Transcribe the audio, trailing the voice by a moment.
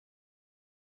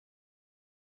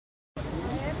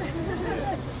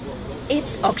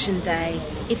It's auction day.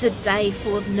 It's a day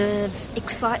full of nerves,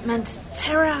 excitement,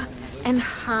 terror, and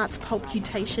heart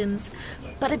palpitations.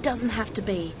 But it doesn't have to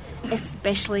be,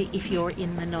 especially if you're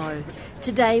in the know.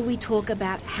 Today we talk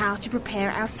about how to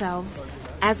prepare ourselves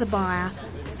as a buyer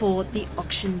for the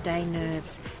auction day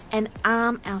nerves and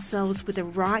arm ourselves with the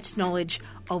right knowledge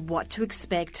of what to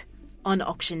expect on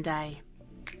auction day.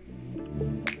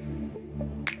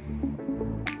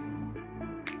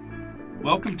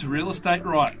 Welcome to Real Estate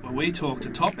Right, where we talk to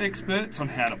top experts on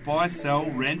how to buy, sell,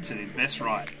 rent and invest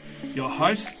right. Your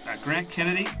hosts are Grant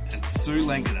Kennedy and Sue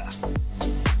Langada.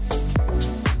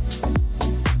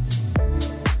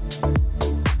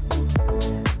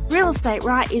 Real Estate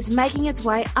Right is making its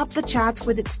way up the charts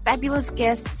with its fabulous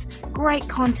guests, great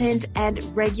content and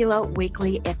regular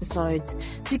weekly episodes.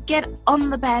 To get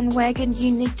on the bandwagon,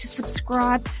 you need to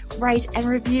subscribe, rate and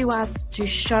review us to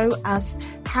show us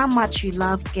how much you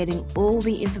love getting all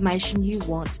the information you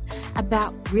want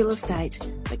about real estate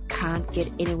but can't get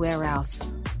anywhere else,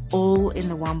 all in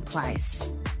the one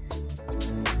place.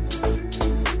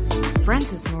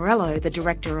 Francis Morello, the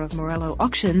director of Morello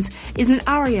Auctions, is an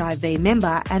REIV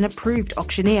member and approved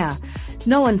auctioneer.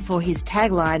 Known for his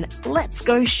tagline, "Let's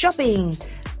go shopping."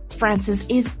 Francis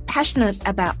is passionate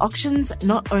about auctions,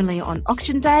 not only on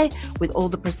auction day with all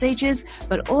the procedures,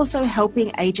 but also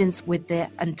helping agents with their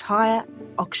entire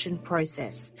auction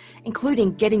process,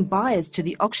 including getting buyers to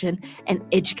the auction and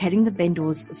educating the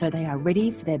vendors so they are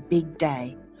ready for their big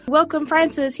day. Welcome,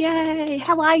 Francis. Yay.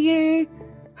 How are you?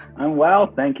 I'm well,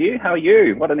 thank you. How are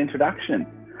you? What an introduction.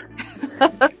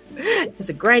 It's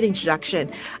a great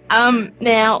introduction.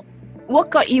 Now, what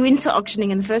got you into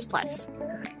auctioning in the first place?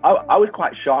 I was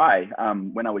quite shy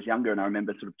when I was younger, and I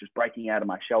remember sort of just breaking out of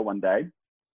my shell one day.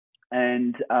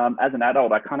 And as an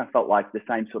adult, I kind of felt like the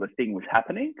same sort of thing was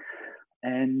happening.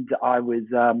 And I was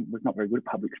not very good at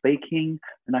public speaking,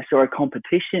 and I saw a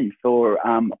competition for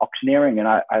auctioneering, and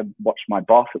I watched my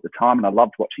boss at the time, and I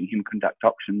loved watching him conduct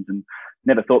auctions, and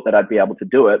never thought that I'd be able to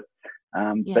do it.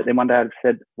 But then one day I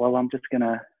said, well, I'm just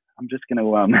gonna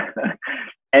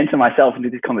enter myself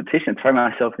into this competition, throw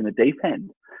myself in the deep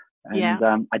end,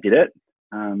 and I did it.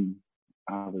 I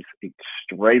was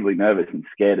extremely nervous and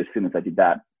scared as soon as I did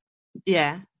that.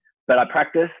 Yeah. But I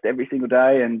practiced every single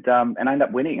day and I ended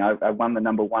up winning. I won the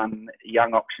 #1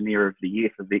 Young Auctioneer of the Year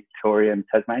for Victoria and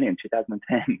Tasmania in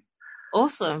 2010.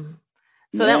 Awesome.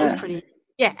 So that was pretty,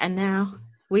 and now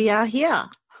we are here.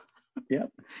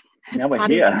 Yep. Now we're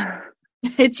here.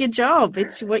 It's your job.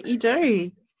 It's what you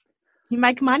do. You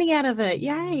make money out of it.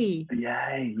 Yay.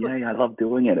 Yay. I love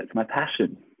doing it. It's my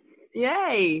passion.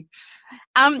 Yay.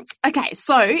 Okay,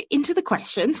 so into the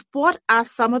questions. What are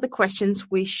some of the questions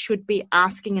we should be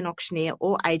asking an auctioneer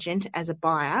or agent as a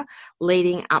buyer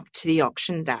leading up to the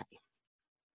auction day?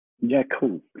 Yeah,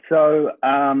 cool. So,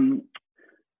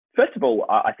 first of all,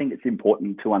 I think it's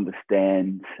important to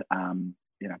understand,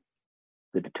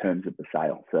 the terms of the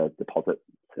sale, so deposit,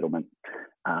 settlement,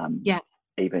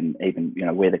 even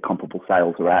where the comparable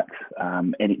sales are at,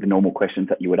 any the normal questions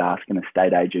that you would ask an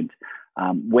estate agent.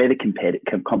 Where the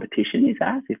competition is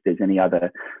at, if there's any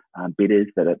other bidders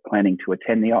that are planning to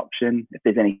attend the auction, if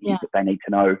there's anything that they need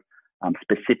to know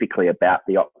specifically about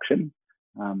the auction.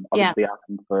 Obviously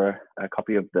asking for a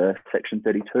copy of the Section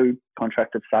 32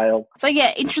 contract of sale. So,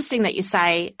 interesting that you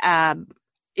say,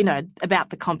 about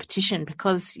the competition,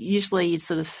 because usually you're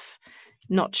sort of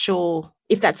not sure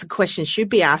if that's a question should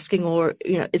be asking or,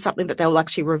 it's something that they'll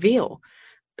actually reveal.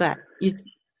 But you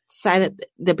say that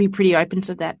they'll be pretty open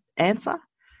to that answer?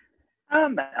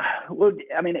 Well,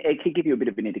 I mean, it could give you a bit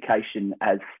of an indication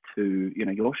as to,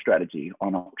 your strategy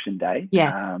on auction day.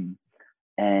 Yeah.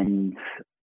 I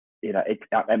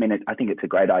think it's a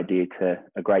great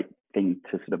thing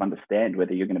to sort of understand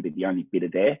whether you're going to be the only bidder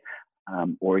there,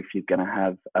 or if you're going to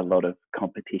have a lot of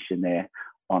competition there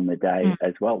on the day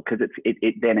as well, because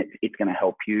it's going to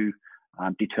help you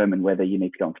determine whether you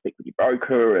need to go and speak with your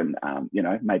broker and,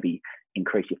 maybe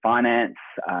increase your finance.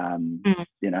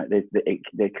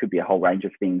 There could be a whole range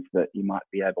of things that you might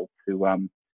be able to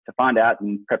find out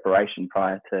in preparation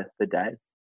prior to the day.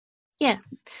 Yeah,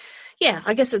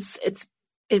 I guess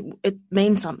it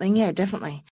means something. Yeah,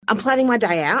 definitely. I'm planning my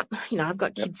day out. I've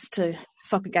got kids to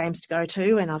soccer games to go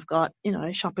to, and I've got,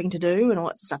 shopping to do and all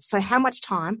that stuff. So how much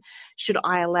time should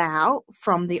I allow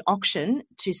from the auction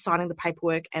to signing the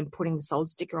paperwork and putting the sold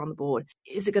sticker on the board?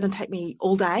 Is it going to take me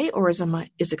all day, or is it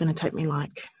going to take me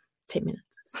like 10 minutes?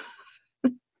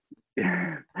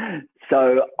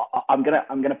 So I'm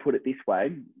gonna put it this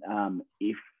way.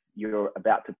 If you're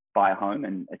about to buy a home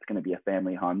and it's going to be a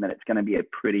family home, then it's going to be a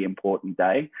pretty important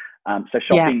day. So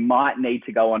shopping might need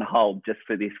to go on hold just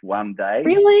for this one day.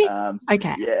 Really?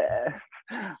 Okay. Yeah.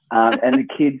 And the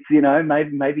kids,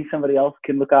 maybe somebody else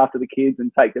can look after the kids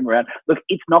and take them around. Look,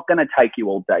 it's not going to take you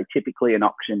all day. Typically an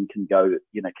auction can go,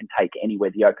 can take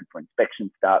anywhere. The open for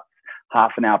inspection starts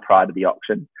half an hour prior to the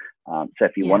auction. So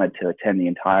if you wanted to attend the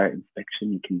entire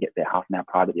inspection, you can get there half an hour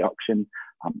prior to the auction,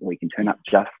 or you can turn up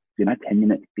just 10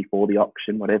 minutes before the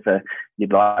auction, whatever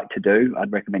you'd like to do.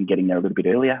 I'd recommend getting there a little bit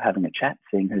earlier, having a chat,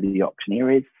 seeing who the auctioneer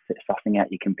is, sussing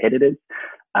out your competitors.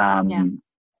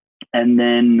 And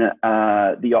then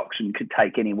the auction could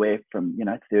take anywhere from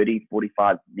 30,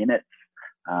 45 minutes.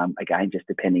 Again, just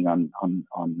depending on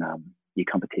your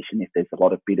competition. If there's a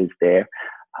lot of bidders there,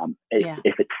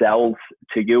 if it sells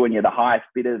to you and you're the highest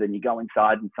bidder, then you go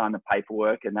inside and sign the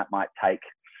paperwork, and that might take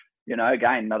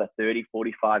again another 30,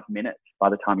 45 minutes by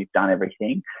the time you've done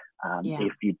everything.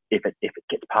 If it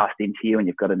gets passed into you and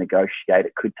you've got to negotiate,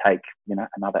 it could take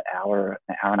another hour,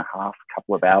 an hour and a half, a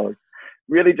couple of hours.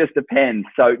 Really just depends.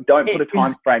 So don't put a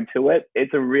time frame to it.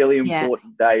 It's a really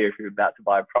important day if you're about to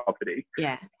buy a property.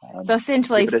 Yeah. So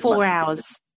essentially 4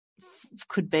 hours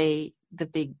could be the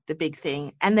big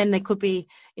thing. And then there could be,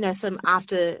 some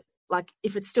after, like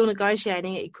if it's still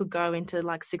negotiating, it could go into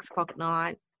like 6 o'clock at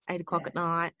night, 8 o'clock at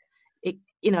night,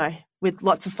 with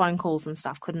lots of phone calls and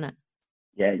stuff, couldn't it?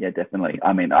 Yeah, definitely.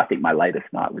 I mean, I think my latest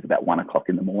night was about 1 o'clock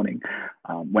in the morning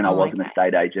when I was an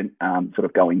estate agent, sort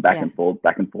of going back and forth.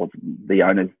 The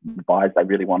owners, the buyers, they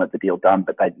really wanted the deal done,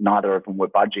 but neither of them were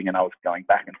budging, and I was going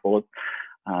back and forth.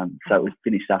 So it was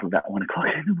finished up about 1 o'clock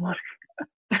in the morning.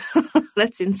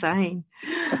 That's insane.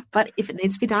 But if it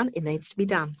needs to be done, it needs to be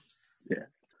done. Yeah.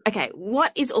 Okay,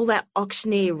 what is all that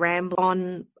auctioneer ramble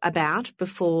on about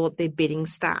before their bidding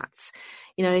starts?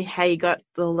 How you got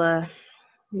all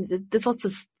there's lots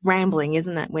of rambling,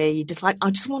 isn't it? Where you just like,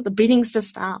 I just want the biddings to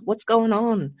start. What's going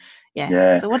on?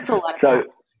 Yeah. So what's all that about?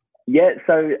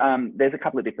 So there's a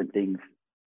couple of different things.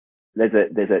 There's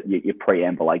your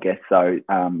preamble, I guess. So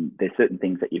there's certain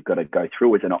things that you've got to go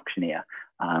through as an auctioneer,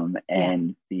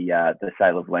 and the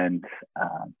sale of land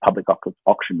public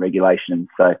auction regulations.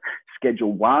 So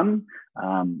Schedule 1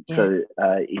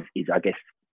 is I guess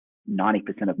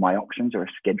 90% of my auctions are a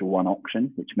Schedule 1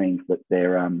 auction, which means that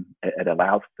it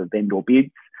allows for vendor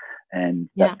bids, and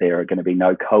that there are going to be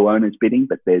no co-owners bidding.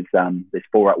 But there's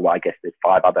 4, well, I guess there's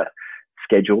 5 other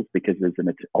schedules because there's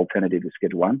an alternative to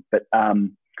Schedule 1. But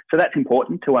so that's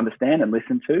important to understand and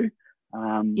listen to.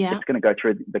 It's going to go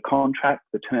through the contract,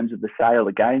 the terms of the sale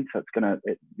again. So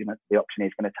the auctioneer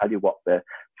is going to tell you what the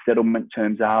settlement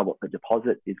terms are, what the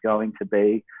deposit is going to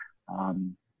be.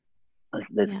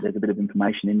 There's a bit of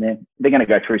information in there. They're going to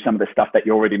go through some of the stuff that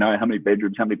you already know, how many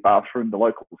bedrooms, how many bathrooms, the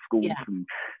local schools and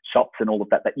shops and all of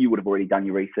that you would have already done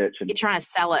your research. And you're trying to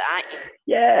sell it, aren't you?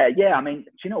 Yeah. I mean,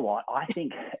 do you know what? I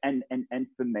think, and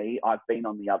for me, I've been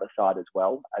on the other side as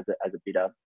well as a bidder.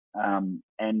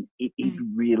 And it is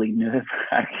really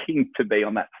nerve-wracking to be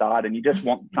on that side. And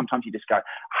sometimes you just go,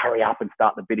 hurry up and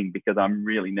start the bidding because I'm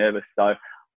really nervous. So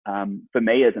for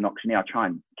me as an auctioneer, I try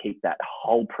and keep that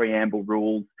whole preamble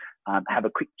rules, have a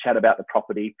quick chat about the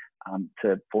property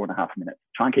to 4.5 minutes.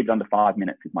 Try and keep it under 5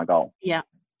 minutes is my goal. Yeah,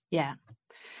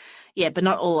 but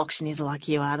not all auctioneers are like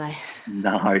you, are they?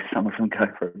 No, some of them go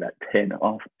for about 10,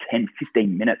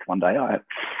 15 minutes one day. I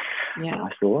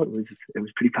saw it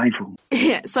was pretty painful.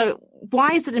 Yeah. So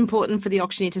why is it important for the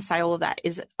auctioneer to say all of that?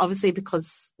 Is it obviously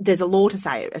because there's a law to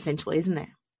say it, essentially, isn't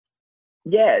there?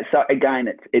 Yeah. So again,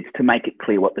 it's to make it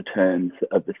clear what the terms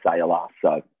of the sale are.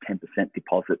 So 10%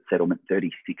 deposit, settlement 30,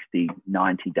 60,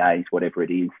 90 days, whatever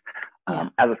it is. As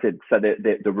I said, so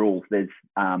the rules, there's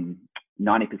 90%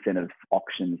 of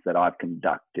auctions that I've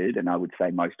conducted, and I would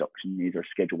say most auctioneers are a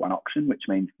Schedule 1 auction, which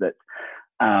means that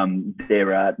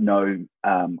there are no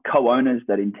co-owners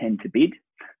that intend to bid,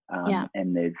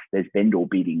 and there's vendor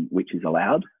bidding, which is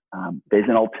allowed. There's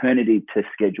an alternative to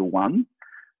Schedule 1,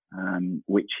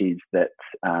 which is that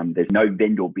there's no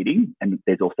vendor bidding, and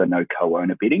there's also no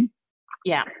co-owner bidding.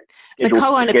 Yeah. So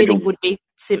co-owner bidding would be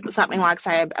something like,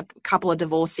 say, a couple are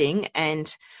divorcing,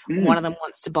 and one of them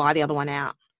wants to buy the other one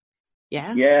out.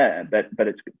 Yeah. Yeah, but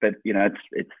it's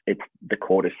the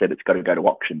court has said it's got to go to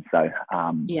auction. So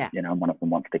one of them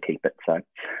wants to keep it. So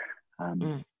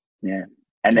and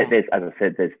there's, as I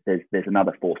said, there's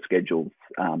another 4 schedules,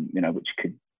 which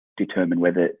could determine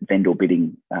whether vendor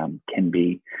bidding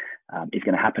is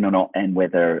going to happen or not, and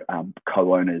whether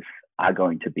co-owners are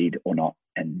going to bid or not,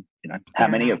 and how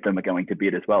many of them are going to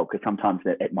bid as well, because sometimes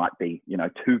it might be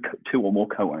two or more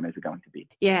co-owners are going to bid.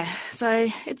 Yeah, so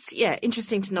it's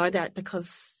interesting to know that,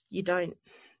 because you don't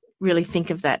really think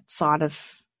of that side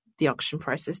of the auction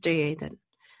process, do you? That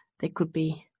there could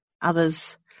be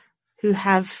others who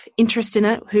have interest in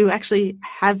it, who actually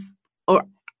have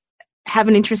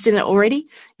an interest in it already.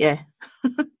 Yeah.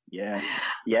 Yeah.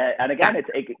 And again,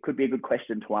 it could be a good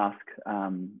question to ask,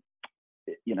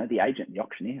 the agent, the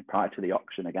auctioneer, prior to the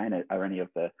auction. Again, are any of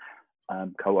the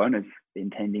co-owners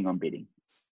intending on bidding?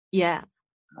 Yeah.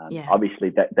 Obviously,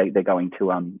 that they're going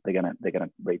to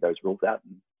read those rules out.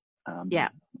 And,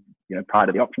 prior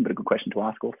to the auction, but a good question to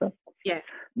ask also. Yeah.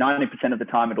 90% of the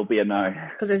time, it'll be a no.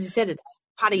 Because as you said, it's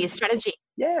part of your strategy.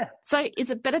 Yeah. So is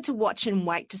it better to watch and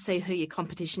wait to see who your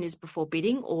competition is before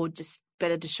bidding, or just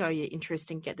better to show your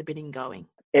interest and get the bidding going?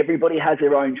 Everybody has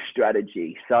their own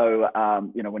strategy. So,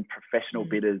 when professional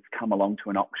bidders come along to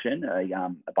an auction,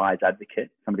 a buyer's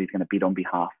advocate, somebody who's going to bid on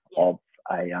behalf of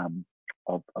a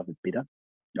bidder,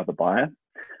 of a buyer,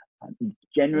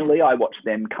 generally I watch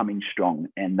them come in strong,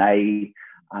 and they,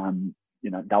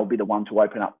 they'll be the one to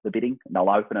open up the bidding, and they'll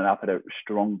open it up at a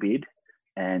strong bid,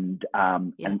 and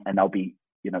they'll be,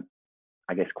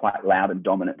 I guess, quite loud and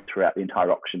dominant throughout the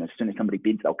entire auction. As soon as somebody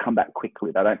bids, they'll come back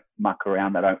quickly. They don't muck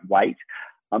around. They don't wait.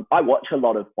 I watch a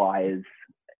lot of buyers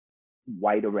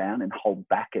wait around and hold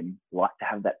back and like to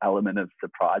have that element of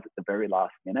surprise at the very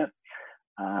last minute.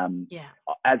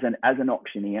 As an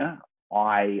auctioneer,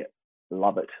 I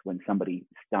love it when somebody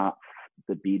starts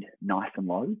the bid nice and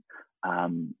low,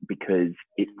 because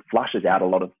it flushes out a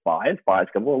lot of buyers. Buyers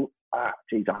go, well,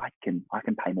 geez, I can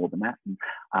pay more than that. And,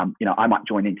 I might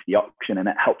join into the auction, and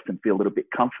it helps them feel a little bit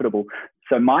comfortable.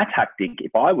 So my tactic,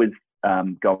 if I was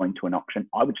going to an auction,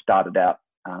 I would start it out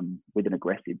with an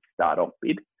aggressive start-off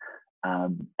bid.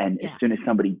 As soon as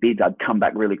somebody bids, I'd come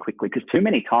back really quickly, because too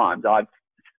many times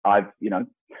I've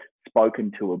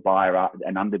spoken to a buyer,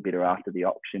 an underbidder after the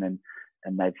auction,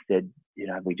 and they've said,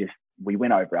 we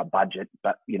went over our budget,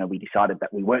 but, we decided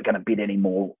that we weren't going to bid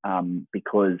anymore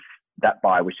because that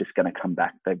buyer was just going to come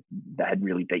back. They had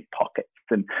really deep pockets.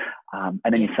 And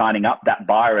then you're signing up that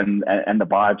buyer, and the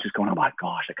buyer's just going, oh my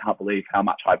gosh, I can't believe how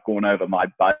much I've gone over my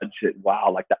budget.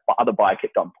 Wow. Like that other buyer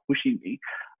kept on pushing me.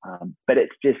 But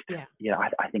it's just,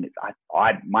 I think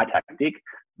my tactic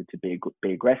would to be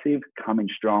aggressive, come in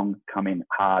strong, come in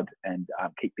hard, and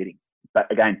keep bidding. But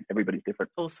again, everybody's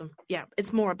different. Awesome. Yeah.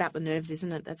 It's more about the nerves,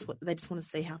 isn't it? That's what they just want to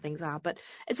see how things are. But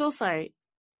it's also,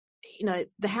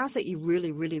 the house that you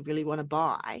really, really, really want to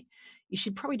buy, you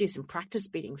should probably do some practice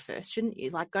bidding first, shouldn't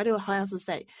you? Like go to houses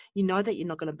that that you're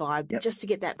not going to buy just to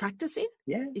get that practice in,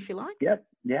 if you like.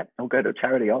 Yep. I'll go to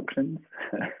charity auctions.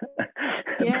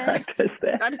 Practice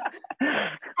there.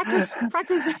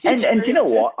 Practice. And you know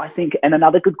what? I think, and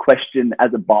another good question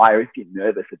as a buyer, if you're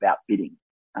nervous about bidding,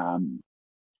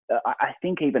 I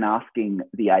think even asking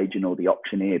the agent or the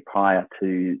auctioneer prior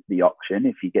to the auction,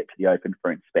 if you get to the open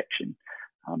for inspection,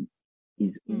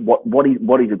 is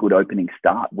what is a good opening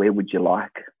start? Where would you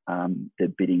like the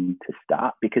bidding to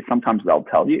start? Because sometimes they'll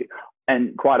tell you,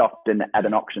 and quite often at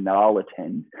an auction that I'll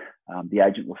attend, the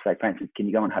agent will say, Francis, can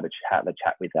you go and have a chat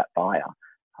with that buyer?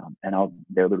 And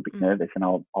they're a little bit nervous, and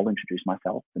I'll introduce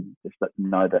myself and just let them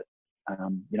know that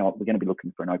we're going to be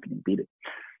looking for an opening bid.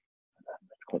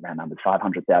 Let's call it round numbers,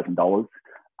 $500,000.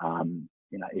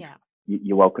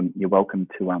 You're welcome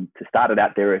to start it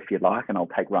out there if you'd like, and I'll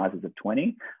take rises of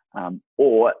 20.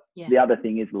 The other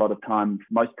thing is,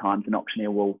 most times an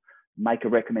auctioneer will make a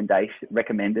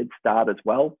recommended start as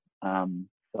well. An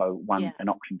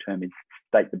auction term is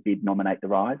state the bid, nominate the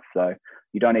rise. So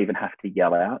you don't even have to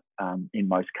yell out in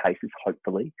most cases,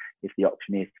 hopefully. If the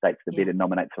auctioneer states the bid and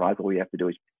nominates the rise, all you have to do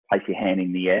is place your hand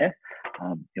in the air.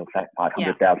 You'll say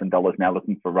 $500,000 now,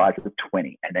 looking for rises of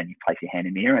 20, and then you place your hand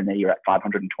in the air, and there you're at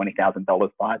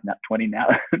 $520,000 buys, and that 20 now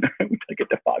we take it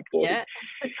to 540.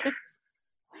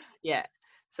 Yeah.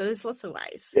 So there's lots of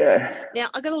ways. Yeah. Now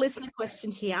I've got a listener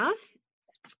question here.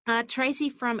 Tracy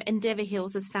from Endeavour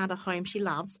Hills has found a home she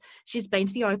loves. She's been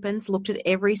to the opens, looked at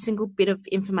every single bit of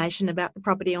information about the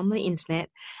property on the internet,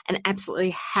 and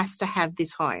absolutely has to have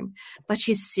this home. But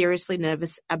she's seriously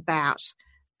nervous about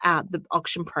the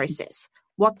auction process.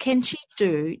 What can she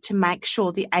do to make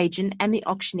sure the agent and the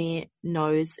auctioneer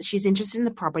knows she's interested in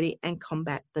the property and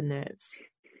combat the nerves?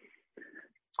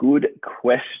 Good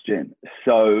question.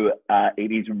 So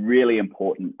it is really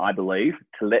important, I believe,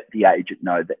 to let the agent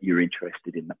know that you're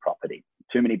interested in the property.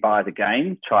 Too many buyers,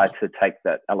 again, try to take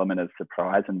that element of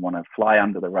surprise and want to fly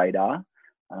under the radar.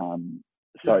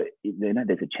 There's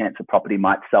a chance the property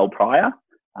might sell prior.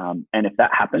 And if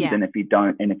that happens, and if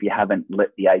you haven't let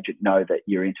the agent know that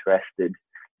you're interested,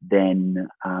 then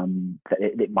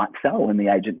it might sell, and the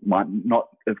agent might not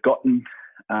have gotten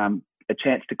a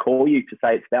chance to call you to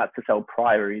say it's about to sell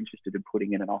prior or interested in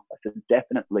putting in an offer. So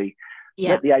definitely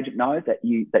let the agent know that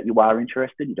you are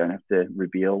interested. You don't have to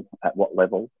reveal at what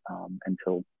level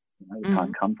until the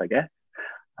time comes, I guess.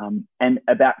 And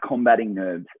about combating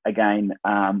nerves, again,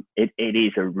 it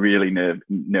is a really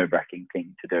nerve-wracking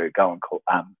thing to do. Go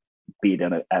and bid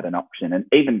at an auction. And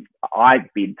even I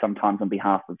bid sometimes on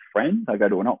behalf of friends. I go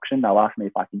to an auction, they'll ask me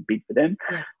if I can bid for them.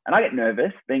 Yeah. And I get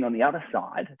nervous being on the other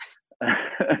side.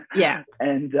 Yeah.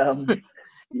 And, and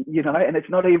it's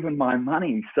not even my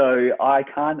money. So I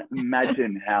can't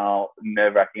imagine how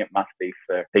nerve-wracking it must be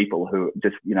for people who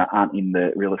just, aren't in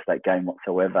the real estate game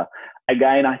whatsoever.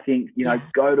 Again, I think,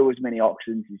 go to as many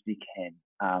auctions as you can.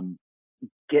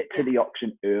 Get to the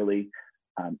auction early.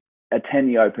 Attend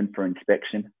the open for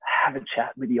inspection. Have a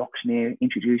chat with the auctioneer.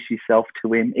 Introduce yourself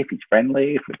to him. If he's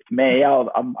friendly, if it's me,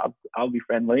 I'll be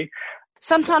friendly.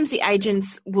 Sometimes the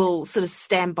agents will sort of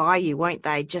stand by you, won't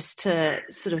they, just to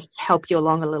sort of help you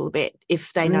along a little bit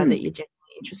if they know that you're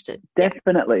genuinely interested.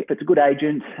 Definitely. If it's a good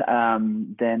agent,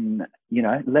 then,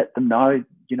 let them know,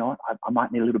 I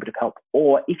might need a little bit of help.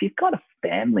 Or if you've got a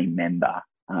family member,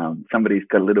 somebody's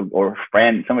got a little, or a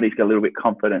friend, somebody's got a little bit of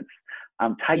confidence,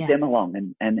 take them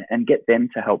along and get them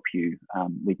to help you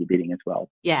with your bidding as well.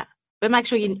 Yeah. But make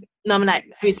sure you nominate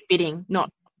who's bidding,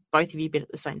 not both of you bid at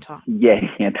the same time. Yeah.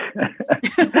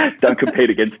 Don't compete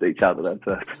against each other. That's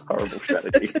a horrible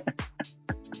strategy.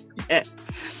 Yeah.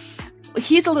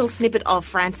 Here's a little snippet of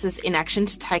Francis in action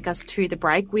to take us to the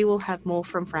break. We will have more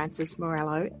from Francis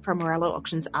Morello from Morello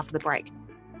Auctions after the break.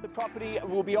 The property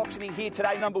will be auctioning here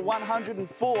today, number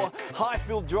 104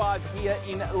 Highfield Drive here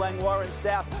in Langwarrin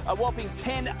South. A whopping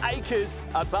 10 acres,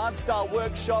 a barn-style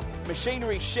workshop,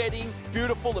 machinery shedding,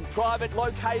 beautiful and private,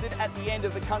 located at the end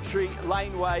of the country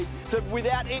laneway. So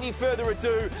without any further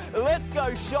ado, let's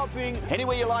go shopping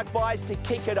anywhere you like, buys, to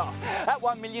kick it off. At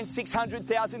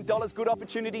 $1,600,000, good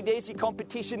opportunity. There's your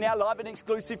competition now, live and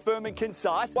exclusive, firm and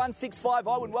concise.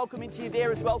 1650, and welcome into you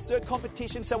there as well, sir.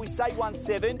 Competition, so we say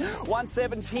 17.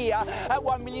 17's here at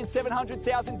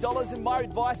 $1,700,000, and my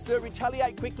advice, sir,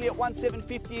 retaliate quickly at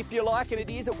 $1,750 if you like, and it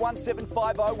is at $1,750.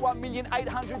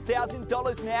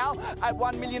 $1,800,000 now at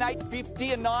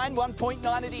 $1,850,000, and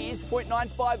 1.9 it is,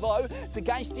 0.950. It's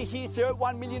against you here, sir, at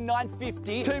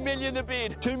 $1,950,000. $2 million the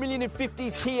bid.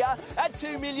 $2,050,000's here at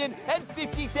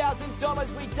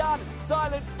 $2,050,000. We done.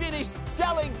 Silent, finished,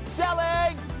 selling.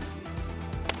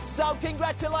 So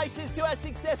congratulations to our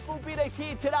successful bidder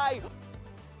here today.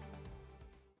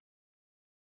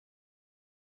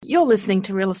 You're listening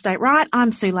to Real Estate Right.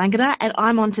 I'm Sue Langada, and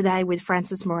I'm on today with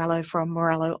Francis Morello from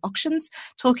Morello Auctions,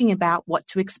 talking about what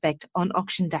to expect on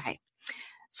auction day.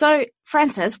 So,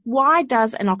 Francis, why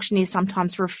does an auctioneer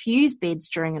sometimes refuse bids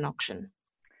during an auction?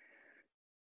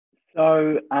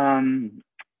 So,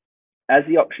 as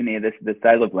the auctioneer, the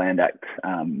Sale of Land Act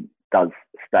does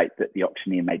state that the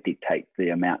auctioneer may dictate the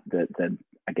amount that the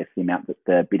amount that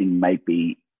the bidding may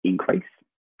be increased.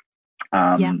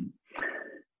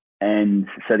 And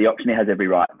so the auctioneer has every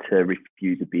right to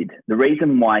refuse a bid. The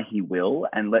reason why he will,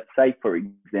 and let's say, for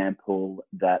example,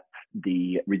 that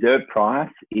the reserve price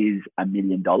is $1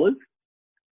 million,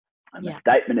 and the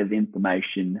statement of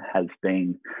information has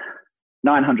been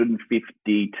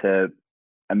 950 to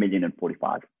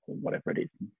 $1,045,000, or whatever it is.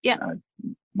 Yeah.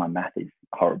 My math is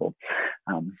horrible.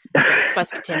 It's supposed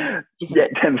to be 10%, isn't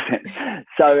it? 10%.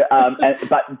 So,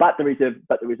 but the reserve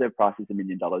price is $1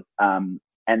 million.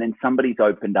 And then somebody's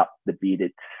opened up the bid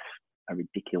at a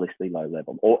ridiculously low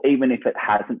level. Or even if it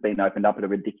hasn't been opened up at a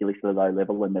ridiculously low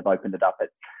level and they've opened it up at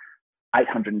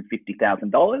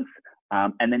 $850,000,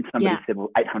 and then somebody said,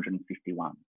 well,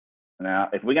 $851,000. Now,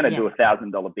 if we're going to do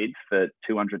 $1,000 bids for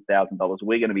 $200,000,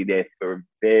 we're going to be there for a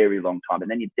very long time. And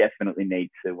then you definitely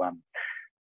need to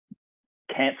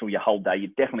cancel your whole day. You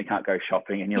definitely can't go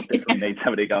shopping, and you'll definitely need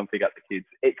somebody to go and pick up the kids.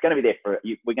 It's going to be there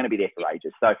we're going to be there for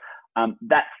ages. So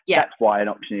that's why an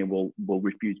auctioneer will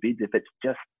refuse bids. If it's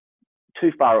just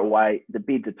too far away, the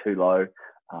bids are too low,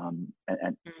 and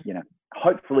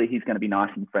hopefully he's going to be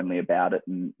nice and friendly about it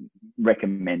and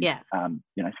recommend,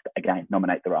 again,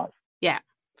 nominate the rise. Yeah.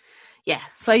 Yeah.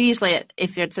 So usually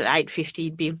if it's at $850,000,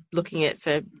 you'd be looking at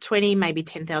for 20, maybe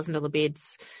 $10,000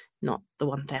 bids, not the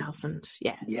 1,000.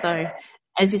 Yeah. So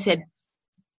as you said,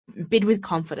 bid with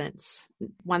confidence.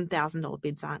 $1,000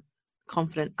 bids aren't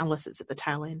confident unless it's at the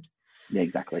tail end. Yeah,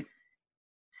 exactly.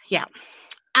 Yeah.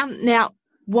 Now,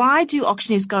 why do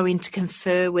auctioneers go in to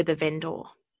confer with a vendor?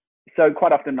 So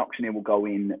quite often an auctioneer will go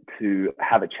in to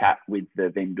have a chat with the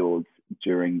vendors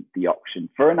during the auction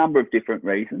for a number of different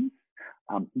reasons.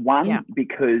 One,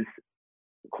 because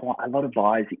quite a lot of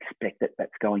buyers expect that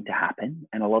that's going to happen,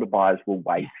 and a lot of buyers will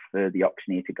wait for the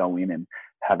auctioneer to go in and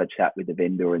have a chat with the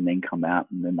vendor and then come out,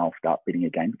 and then they'll start bidding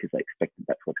again because they expect that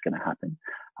that's what's going to happen.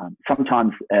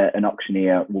 Sometimes an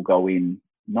auctioneer will go in,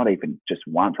 not even just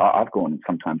once. I've gone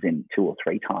sometimes in 2 or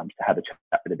 3 times to have a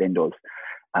chat with the vendors,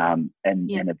 and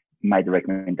have made the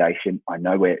recommendation. I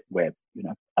know we're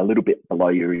a little bit below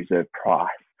your reserve price.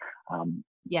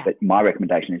 But my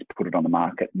recommendation is put it on the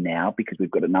market now, because we've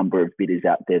got a number of bidders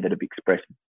out there that have expressed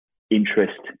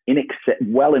interest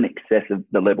well in excess of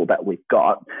the level that we've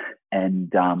got,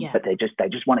 and but they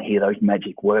just want to hear those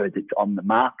magic words. It's on the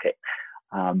market,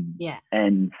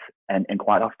 and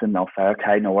quite often they'll say,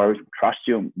 okay, no worries, we'll trust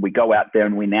you. And we go out there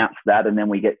and we announce that, and then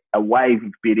we get a wave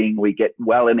of bidding. We get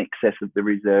well in excess of the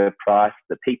reserve price.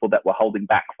 The people that were holding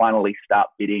back finally start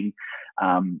bidding,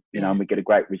 and we get a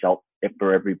great result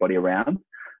for everybody around.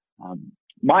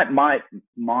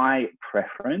 My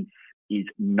preference is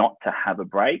not to have a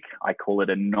break. I call it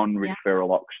a non-referral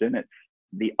auction. It's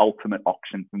the ultimate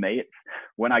auction for me. It's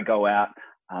when I go out,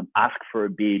 ask for a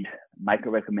bid, make a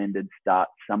recommended start,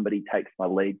 somebody takes my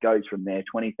lead, goes from there,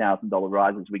 $20,000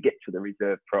 rises, we get to the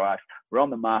reserve price, we're on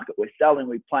the market, we're selling,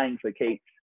 we're playing for keeps,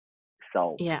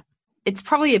 sold. Yeah. It's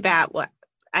probably about,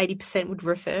 80% would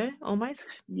refer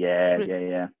almost?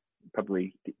 Yeah.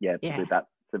 Probably about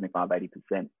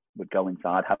 75-80% would go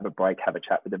inside, have a break, have a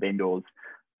chat with the vendors.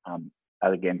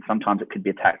 Again, sometimes it could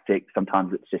be a tactic.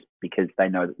 Sometimes it's just because they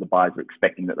know that the buyers are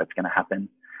expecting that that's going to happen.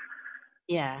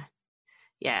 Yeah.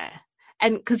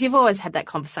 And because you've always had that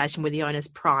conversation with the owners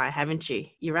prior, haven't you?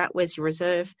 You're at, where's your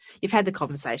reserve? You've had the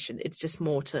conversation. It's just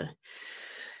more to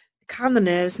calm the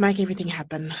nerves, make everything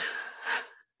happen.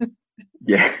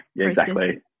 Yeah,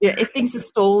 exactly. Yeah, if things are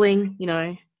stalling,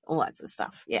 all that sort of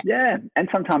stuff. Yeah. Yeah, and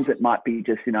sometimes it might be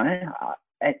just,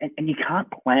 and you can't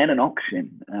plan an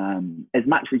auction as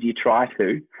much as you try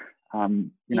to.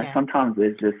 Sometimes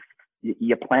there's just,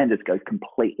 your plan just goes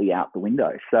completely out the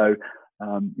window. So,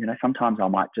 sometimes I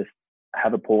might just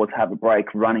have a pause, have a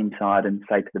break, run inside and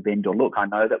say to the vendor, look, I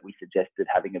know that we suggested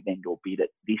having a vendor bid at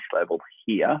this level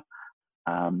here,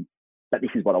 but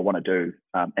this is what I want to do,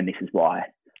 and this is why.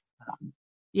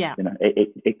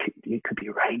 It could be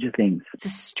a range of things. It's a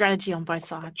strategy on both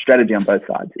sides.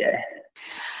 Yeah.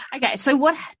 Okay, so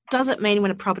what does it mean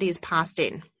when a property is passed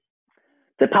in?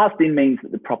 So passed in means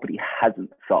that the property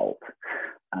hasn't sold.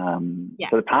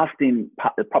 So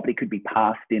the property could be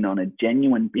passed in on a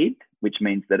genuine bid, which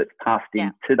means that it's passed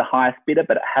in to the highest bidder,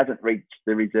 but it hasn't reached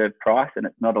the reserve price and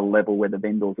it's not a level where the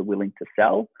vendors are willing to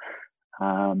sell.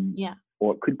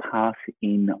 Or it could pass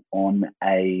in on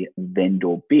a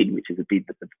vendor bid, which is a bid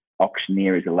that the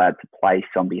auctioneer is allowed to place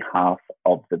on behalf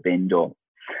of the vendor.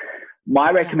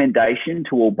 My recommendation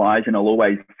to all buyers, and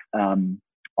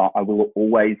I will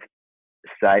always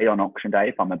say on auction day,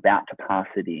 if I'm about to pass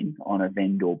it in on a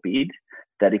vendor bid,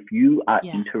 that if you are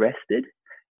interested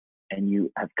and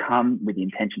you have come with the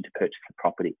intention to purchase a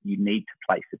property, you need to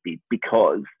place a bid,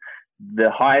 because the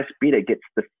highest bidder gets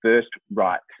the first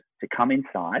right to come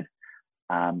inside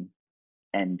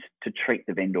and to treat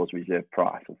the vendor's reserve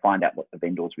price, or find out what the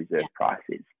vendor's reserve price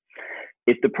is.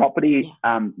 If the property,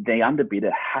 the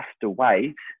underbidder has to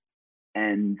wait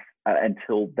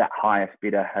until that highest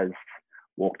bidder has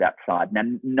walked outside.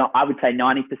 Now, I would say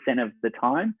 90% of the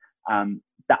time,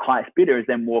 that highest bidder has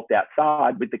then walked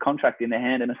outside with the contract in their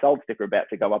hand and a sold sticker about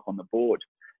to go up on the board.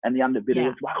 And the underbidder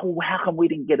is, well, how come we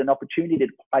didn't get an opportunity to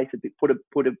place a bit, put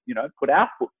our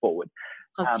foot forward?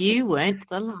 Because you weren't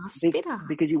the last bidder.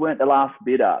 Because you weren't the last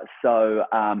bidder. So,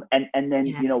 and then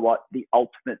you know what? The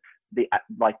ultimate, the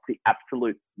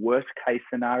absolute worst case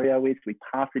scenario is we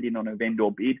pass it in on a vendor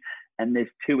bid, and there's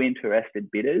 2 interested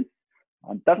bidders.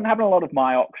 Doesn't happen a lot of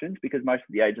my auctions, because most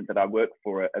of the agents that I work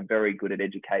for are very good at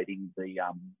educating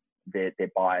their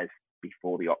buyers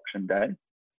before the auction day.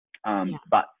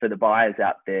 But for the buyers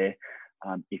out there,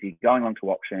 if you're going on to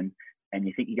auction and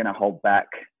you think you're going to hold back,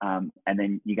 and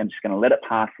then you're just going to let it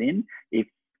pass in, if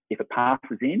it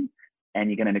passes in and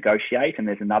you're going to negotiate and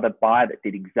there's another buyer that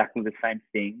did exactly the same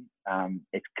thing,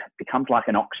 it becomes like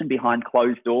an auction behind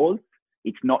closed doors.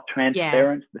 It's not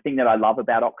transparent. The thing that I love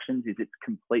about auctions is it's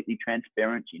completely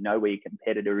transparent. You know where your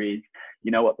competitor is. You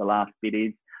know what the last bid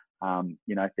is.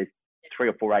 If there's 3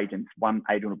 or 4 agents, one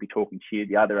agent will be talking to you,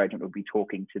 the other agent will be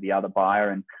talking to the other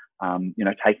buyer, and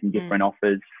taking different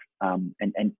offers.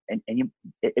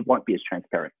 It won't be as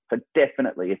transparent. So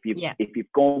definitely, if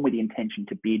you've gone with the intention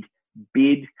to bid.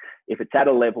 If it's at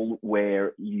a level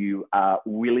where you are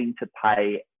willing to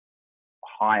pay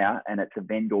higher and it's a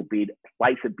vendor bid,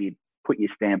 place a bid. Put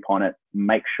your stamp on it,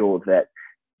 make sure that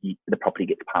the property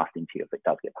gets passed into you if it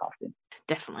does get passed in.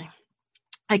 Definitely.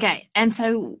 Okay, and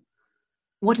so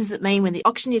what does it mean when the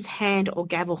auctioneer's hand or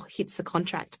gavel hits the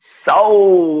contract?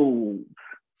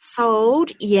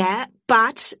 Sold, yeah,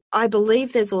 but I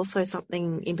believe there's also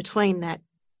something in between that.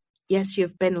 Yes,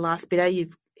 you've been the last bidder,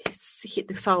 you've hit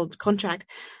the sold contract.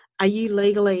 Are you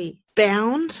legally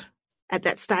bound at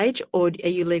that stage, or are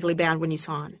you legally bound when you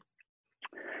sign?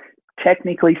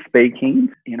 Technically speaking,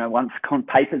 once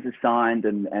papers are signed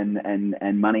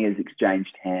and money is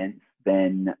exchanged hands,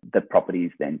 then the property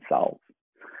is then sold.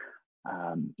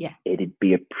 It'd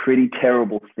be a pretty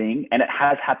terrible thing, and it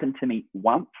has happened to me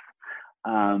once.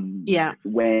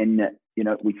 When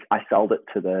I sold it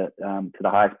to the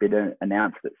highest bidder,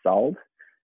 announced it sold,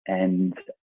 and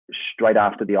straight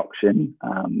after the auction,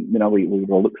 we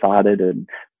were all excited and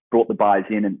brought the buyers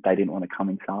in, and they didn't want to come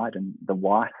inside. And the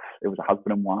wife, it was a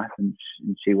husband and wife, and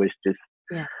she was just,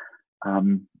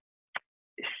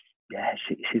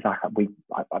 she's like,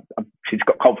 she's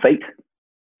got cold feet.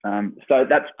 So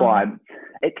that's why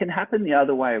it can happen the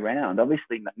other way around.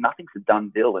 Obviously, nothing's a done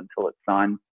deal until it's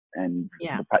signed and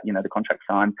the contract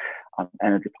signed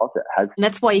and a deposit has. And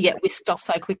that's why you get whisked off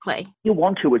so quickly. You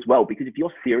want to as well, because if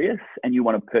you're serious and you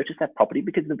want to purchase that property,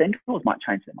 because the vendors might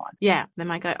change their mind. Yeah, they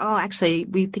might go, oh, actually,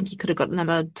 we think you could have got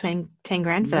another 10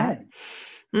 grand for that.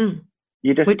 Mm.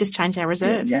 We've just changed our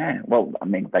reserve. Yeah. Well, I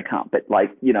mean, they can't, but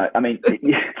you just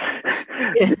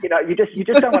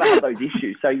don't want to have those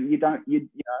issues. So you don't, you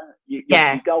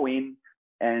go in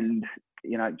and,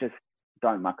 just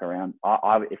don't muck around.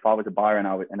 If I was a buyer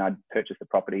and I'd purchase a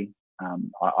property,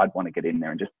 I'd want to get in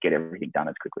there and just get everything done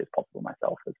as quickly as possible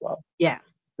myself as well. Yeah.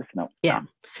 Just not. Yeah.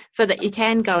 So that you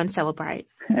can go and celebrate.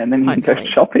 And then you can go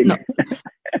shopping. And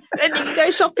then you can go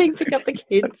shopping, pick up the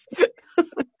kids.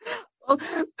 Well,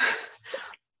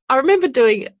 I remember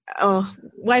doing,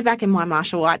 way back in my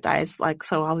Marshall White days,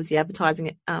 so I was the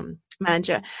advertising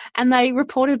manager, and they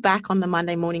reported back on the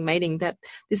Monday morning meeting that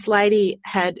this lady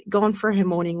had gone for her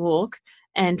morning walk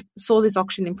and saw this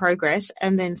auction in progress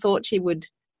and then thought she would,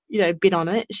 bid on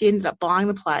it. She ended up buying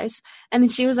the place. And then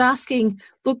she was asking,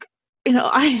 look,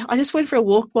 I just went for a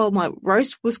walk while my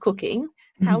roast was cooking.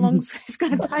 How long is this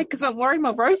going to take? Because I'm worried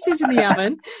my roast is in the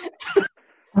oven.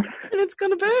 And it's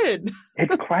going to burn.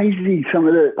 It's crazy. Some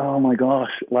of the, oh my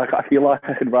gosh. I feel like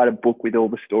I could write a book with all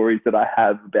the stories that I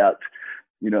have about,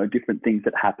 different things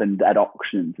that happened at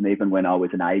auctions. And even when I was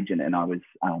an agent and I was,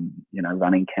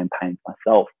 running campaigns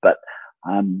myself. But,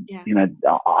 it's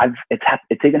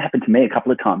even happened to me a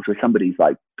couple of times where somebody's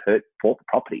bought the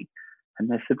property and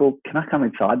they said, well, can I come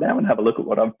inside now and have a look at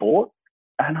what I've bought?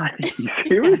 And I think, are you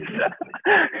serious?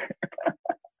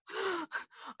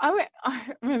 I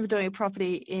remember doing a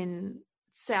property in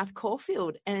South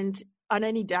Caulfield, and I'd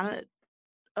only done it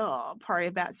probably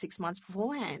about 6 months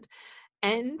beforehand.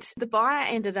 And the buyer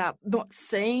ended up not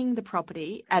seeing the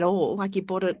property at all. He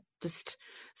bought it just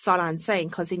sight unseen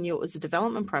because he knew it was a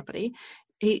development property.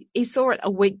 He saw it a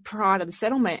week prior to the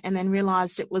settlement and then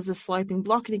realised it was a sloping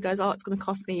block, and he goes, it's going to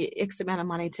cost me X amount of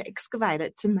money to excavate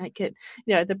it to make it,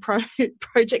 the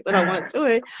project that I want to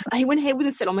do. He went ahead with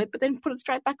the settlement but then put it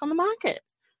straight back on the market.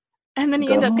 And then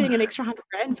he ended up getting an extra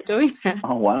 $100,000 for doing that.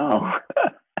 Oh, wow.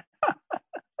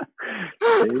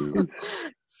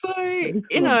 So,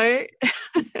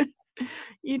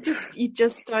 you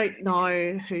just don't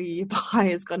know who your buyer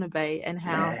is going to be and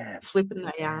how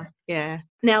flippant they are. Yeah.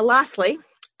 Now, lastly,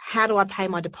 how do I pay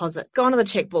my deposit? Go on to the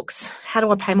checkbooks. How do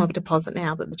I pay my deposit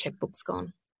now that the checkbook's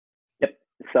gone? Yep.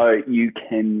 So you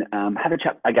can have a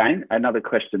chat. Again, another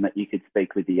question that you could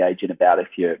speak with the agent about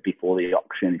before the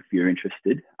auction, if you're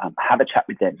interested. Have a chat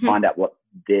with them, find out what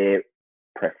their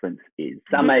preference is.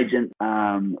 Some agents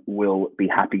will be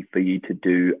happy for you to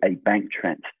do a bank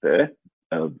transfer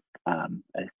of,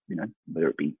 whether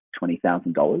it be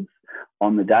 $20,000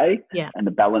 on the day, and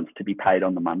the balance to be paid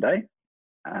on the Monday.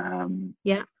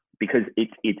 Because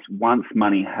it's once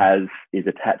money is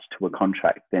attached to a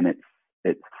contract, then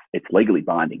it's legally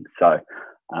binding. So,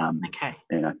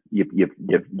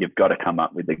 you've got to come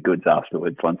up with the goods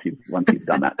afterwards once you've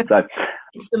done that. So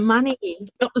it's the money,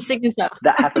 not the signature.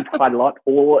 That happens quite a lot.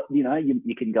 Or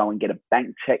you can go and get a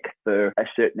bank check for a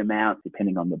certain amount,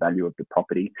 depending on the value of the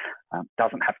property.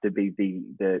 Doesn't have to be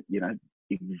the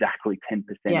exactly 10%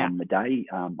 on the day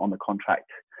on the contract.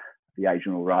 The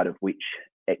agent will write of which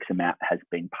X amount has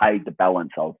been paid, the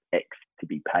balance of X to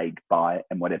be paid by,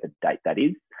 and whatever date that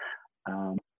is.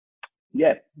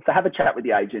 So have a chat with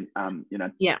the agent.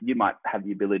 You might have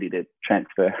the ability to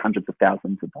transfer hundreds of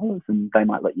thousands of dollars, and they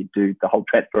might let you do the whole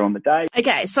transfer on the day.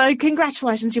 Okay, so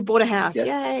congratulations, you bought a house. Yep.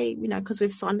 Yay, because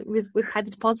we've paid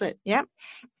the deposit. Yep.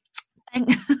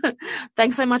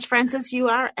 Thanks so much, Francis. You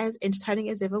are as entertaining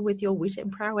as ever with your wit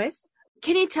and prowess.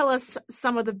 Can you tell us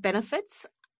some of the benefits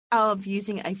of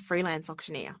using a freelance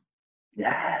auctioneer?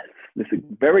 Yes, this is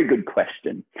a very good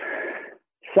question.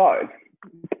 So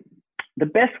the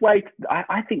best way,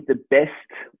 I think the best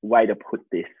way to put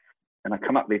this, and I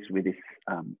come up with this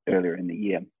earlier in the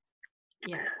year.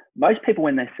 Yeah. Most people,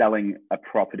 when they're selling a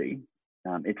property,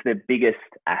 it's their biggest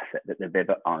asset that they've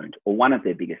ever owned, or one of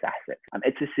their biggest assets.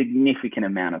 It's a significant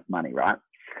amount of money, right?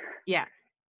 Yeah.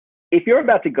 If you're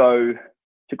about to go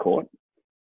to court,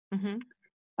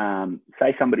 Mm-hmm.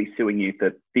 say somebody's suing you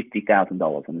for $50,000 and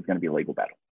there's going to be a legal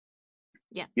battle.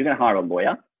 Yeah. You're going to hire a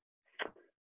lawyer.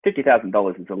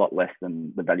 $50,000 is a lot less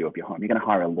than the value of your home. You're going to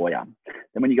hire a lawyer.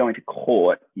 Then when you go into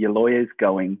court, your lawyer's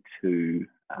going to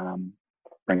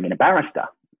bring in a barrister.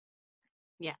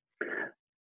 Yeah.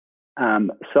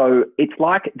 So it's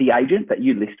like the agent that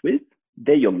you list with,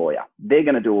 they're your lawyer. They're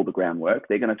going to do all the groundwork.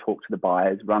 They're going to talk to the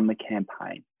buyers, run the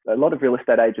campaign. A lot of real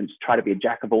estate agents try to be a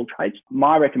jack of all trades.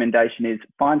 My recommendation is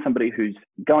find somebody who's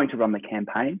going to run the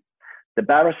campaign. The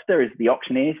barrister is the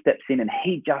auctioneer, steps in and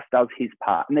he just does his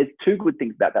part. And there's two good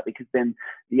things about that, because then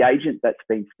the agent that's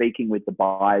been speaking with the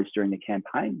buyers during the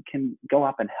campaign can go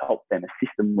up and help them,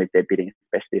 assist them with their bidding,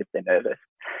 especially if they're nervous.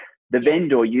 The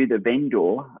vendor, you're the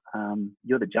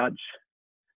judge,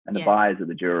 and the buyers are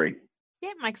the jury.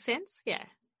 Yeah, it makes sense. Yeah.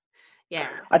 Yeah.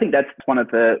 I think that's one of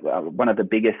the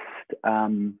biggest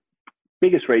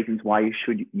reasons why you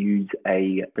should use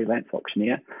a freelance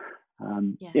auctioneer.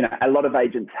 You know, a lot of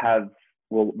agents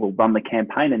will run the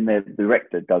campaign and the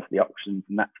director does the auctions,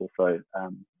 and that's also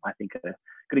I think a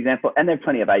good example. And there are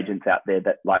plenty of agents out there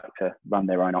that like to run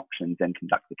their own auctions and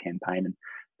conduct the campaign,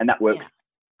 and that works. Yeah.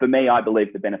 For me, I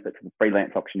believe the benefits of a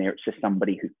freelance auctioneer, it's just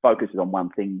somebody who focuses on one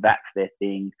thing. That's their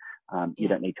thing. You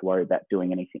don't need to worry about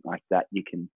doing anything like that. You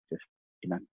can just,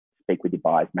 speak with your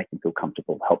buyers, make them feel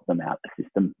comfortable, help them out,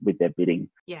 assist them with their bidding.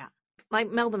 Yeah. Like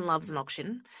Melbourne loves an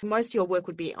auction. Most of your work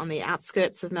would be on the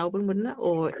outskirts of Melbourne, wouldn't it?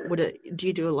 Or do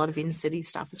you do a lot of inner-city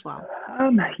stuff as well?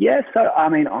 Yeah. So, I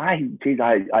mean, I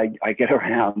get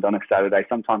around on a Saturday.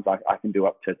 Sometimes I can do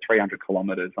up to 300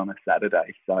 kilometres on a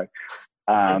Saturday. So,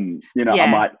 I've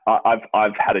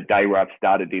had a day where I've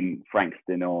started in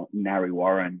Frankston or Narre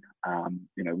Warren,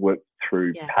 worked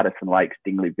through Patterson Lakes,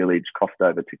 Dingley Village, crossed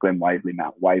over to Glen Waverley,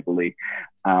 Mount Waverley,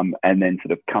 and then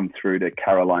sort of come through to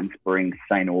Caroline Springs,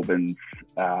 St. Albans.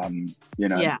 You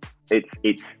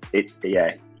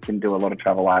can do a lot of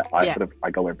travel.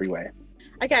 I go everywhere.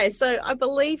 Okay, so I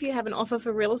believe you have an offer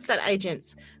for real estate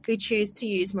agents who choose to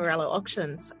use Morello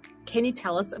Auctions. Can you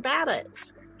tell us about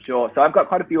it? Sure. So I've got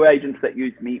quite a few agents that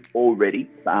use me already.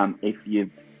 If you've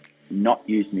not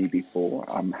used me before,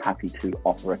 I'm happy to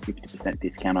offer a 50%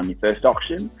 discount on your first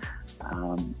auction.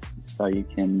 So you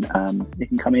can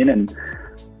come in and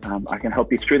I can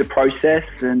help you through the process.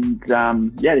 And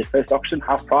the first auction,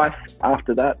 half price.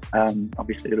 After that,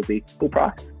 obviously it'll be full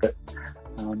price. But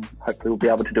hopefully we'll be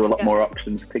able to do a lot more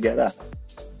auctions together.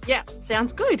 Yeah,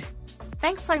 sounds good.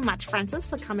 Thanks so much, Francis,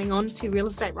 for coming on to Real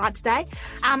Estate Right today.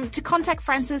 To contact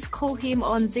Francis, call him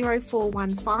on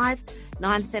 0415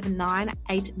 979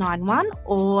 891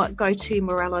 or go to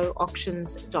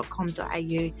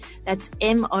morelloauctions.com.au. That's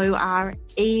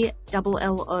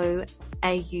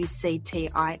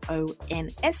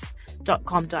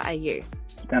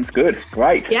morelloauctions.com.au. Sounds good.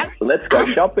 Great. Yep. Let's go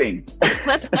shopping.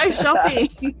 Let's go shopping.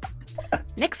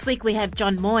 Next week, we have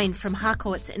John Moyne from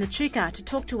Harcourts in Echuca to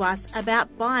talk to us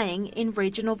about buying in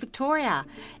regional Victoria.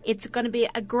 It's going to be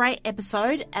a great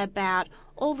episode about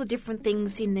all the different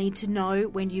things you need to know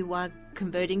when you are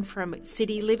converting from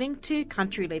city living to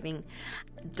country living.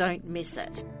 Don't miss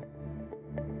it.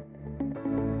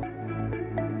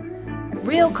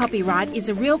 Real Copyright is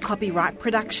a Real Copyright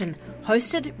production,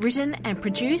 hosted, written and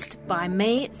produced by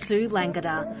me, Sue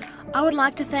Langada. I would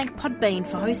like to thank Podbean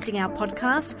for hosting our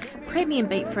podcast, Premium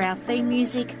Beat for our theme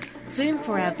music, Zoom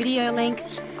for our video link,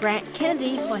 Grant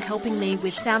Kennedy for helping me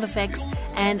with sound effects,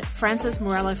 and Francis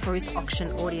Morello for his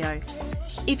auction audio.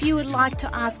 If you would like to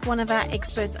ask one of our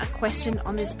experts a question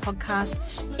on this podcast,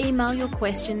 email your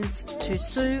questions to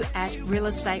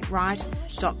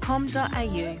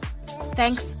sue@realestateright.com.au.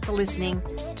 Thanks for listening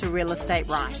to Real Estate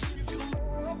Right.